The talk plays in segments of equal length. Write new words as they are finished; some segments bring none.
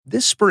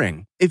This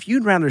spring, if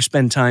you'd rather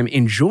spend time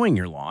enjoying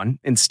your lawn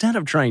instead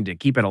of trying to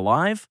keep it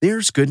alive,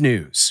 there's good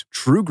news.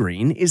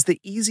 TruGreen is the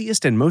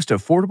easiest and most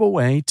affordable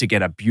way to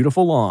get a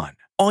beautiful lawn.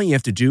 All you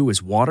have to do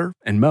is water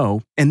and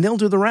mow, and they'll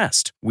do the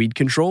rest. Weed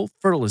control,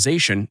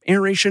 fertilization,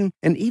 aeration,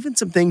 and even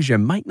some things you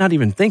might not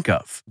even think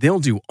of. They'll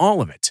do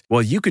all of it,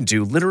 while you can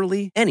do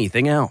literally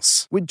anything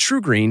else. With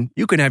TruGreen,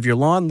 you can have your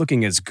lawn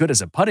looking as good as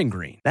a putting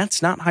green.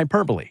 That's not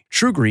hyperbole.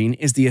 TruGreen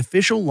is the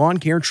official lawn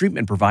care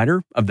treatment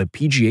provider of the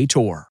PGA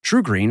Tour.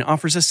 TruGreen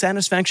offers a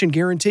satisfaction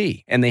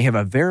guarantee, and they have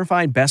a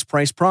verified best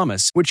price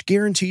promise, which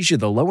guarantees you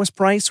the lowest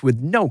price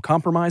with no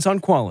compromise on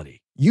quality.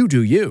 You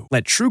do you.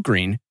 Let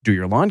TruGreen do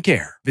your lawn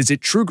care. Visit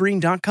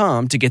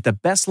TruGreen.com to get the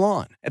best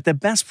lawn at the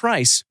best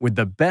price with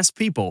the best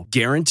people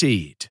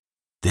guaranteed.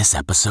 This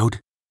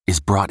episode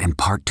is brought in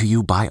part to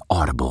you by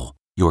Audible,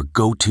 your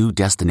go-to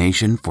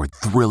destination for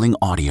thrilling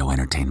audio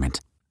entertainment.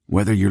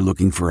 Whether you're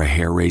looking for a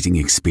hair-raising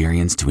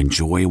experience to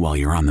enjoy while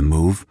you're on the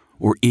move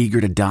or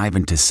eager to dive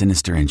into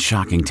sinister and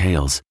shocking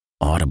tales,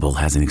 Audible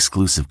has an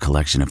exclusive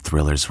collection of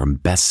thrillers from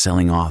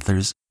best-selling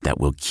authors that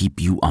will keep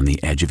you on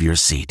the edge of your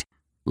seat.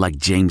 Like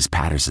James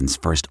Patterson's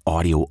first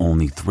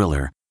audio-only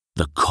thriller,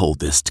 The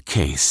Coldest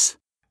Case.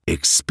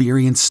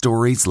 Experience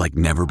stories like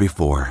never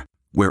before,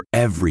 where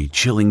every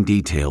chilling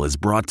detail is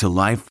brought to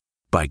life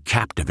by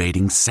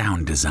captivating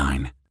sound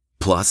design.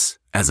 Plus,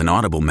 as an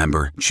Audible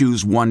member,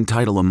 choose one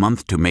title a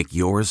month to make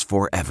yours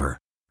forever.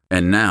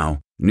 And now,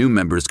 new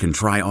members can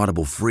try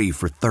Audible free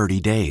for 30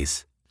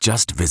 days.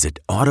 Just visit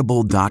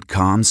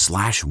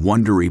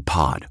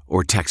audible.com/WonderyPod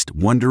or text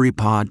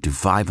WonderyPod to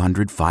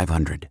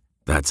 500-500.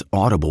 That's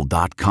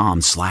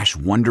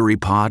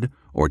audible.com/WonderyPod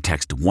or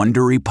text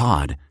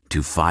WonderyPod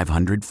to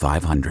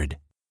 500-500.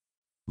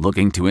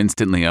 Looking to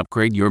instantly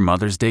upgrade your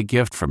Mother's Day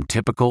gift from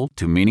typical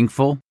to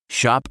meaningful?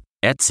 Shop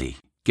Etsy.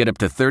 Get up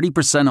to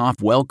 30%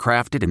 off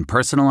well-crafted and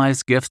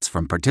personalized gifts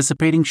from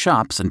participating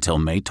shops until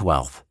May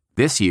 12th.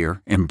 This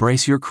year,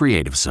 embrace your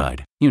creative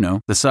side. You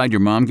know, the side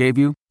your mom gave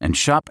you. And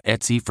shop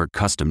Etsy for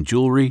custom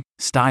jewelry,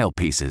 style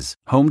pieces,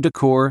 home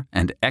decor,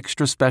 and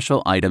extra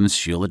special items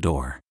she'll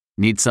adore.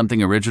 Need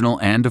something original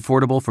and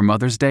affordable for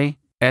Mother's Day?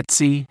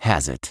 Etsy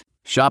has it.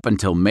 Shop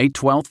until May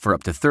 12th for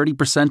up to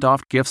 30%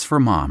 off gifts for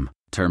mom.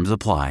 Terms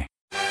apply.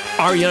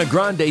 Ariana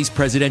Grande's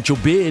presidential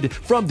bid.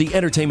 From the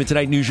Entertainment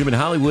Tonight newsroom in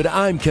Hollywood,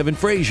 I'm Kevin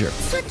Frazier.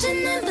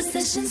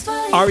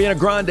 Ariana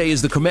Grande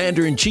is the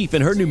commander-in-chief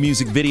in her new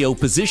music video,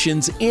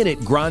 Positions. In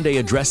it, Grande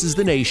addresses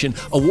the nation,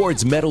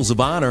 awards medals of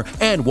honor,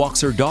 and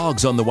walks her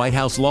dogs on the White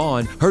House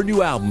lawn. Her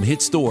new album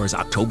hits stores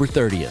October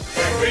 30th.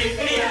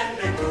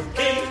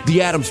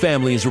 The Addams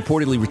Family is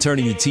reportedly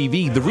returning to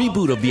TV. The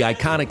reboot of the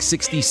iconic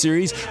 60s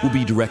series will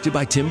be directed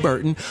by Tim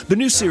Burton. The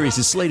new series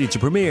is slated to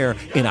premiere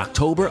in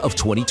October of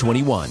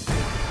 2021.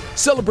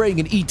 Celebrating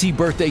an E.T.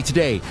 birthday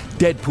today,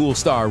 Deadpool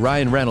star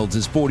Ryan Reynolds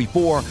is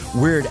 44,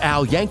 Weird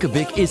Al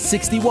Yankovic is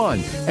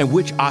 61. And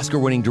which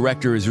Oscar-winning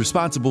director is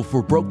responsible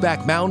for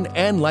Brokeback Mountain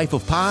and Life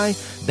of Pi?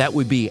 That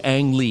would be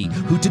Ang Lee,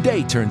 who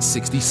today turns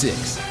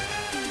 66.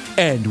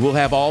 And we'll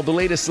have all the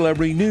latest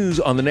celebrity news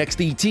on the next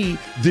ET.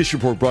 This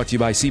report brought to you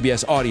by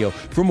CBS Audio.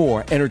 For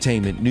more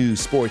entertainment, news,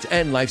 sports,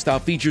 and lifestyle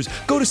features,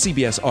 go to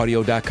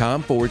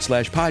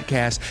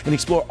cbsaudio.com/podcast and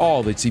explore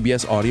all that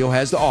CBS Audio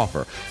has to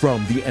offer.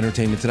 From the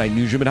Entertainment Tonight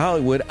newsroom in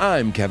Hollywood,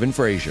 I'm Kevin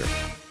Frazier.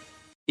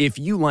 If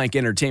you like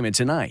Entertainment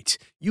Tonight,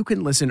 you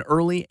can listen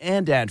early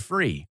and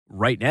ad-free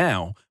right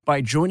now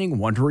by joining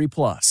Wondery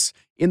Plus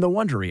in the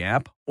Wondery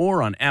app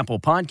or on Apple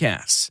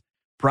Podcasts.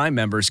 Prime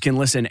members can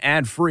listen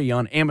ad-free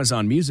on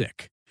Amazon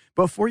Music.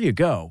 Before you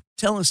go,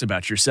 tell us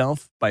about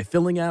yourself by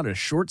filling out a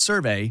short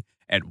survey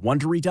at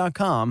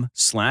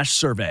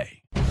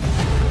Wondery.com/survey.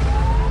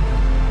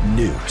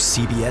 New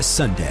CBS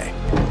Sunday.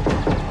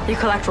 You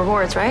collect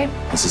rewards, right?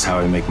 This is how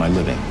I make my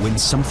living. When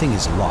something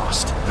is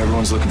lost,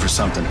 Everyone's looking for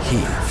something. he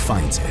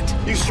finds it.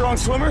 You strong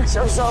swimmer?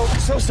 So-so.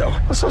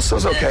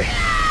 So-so's okay.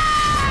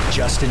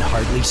 Justin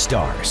Hartley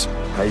stars.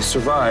 How you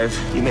survive,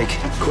 you make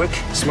quick,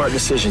 smart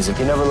decisions, and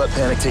you never let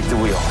panic take the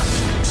wheel.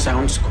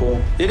 Sounds cool.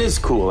 It is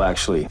cool,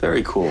 actually.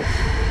 Very cool.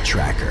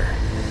 Tracker.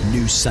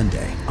 New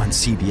Sunday on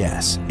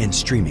CBS and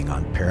streaming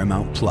on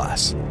Paramount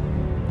Plus.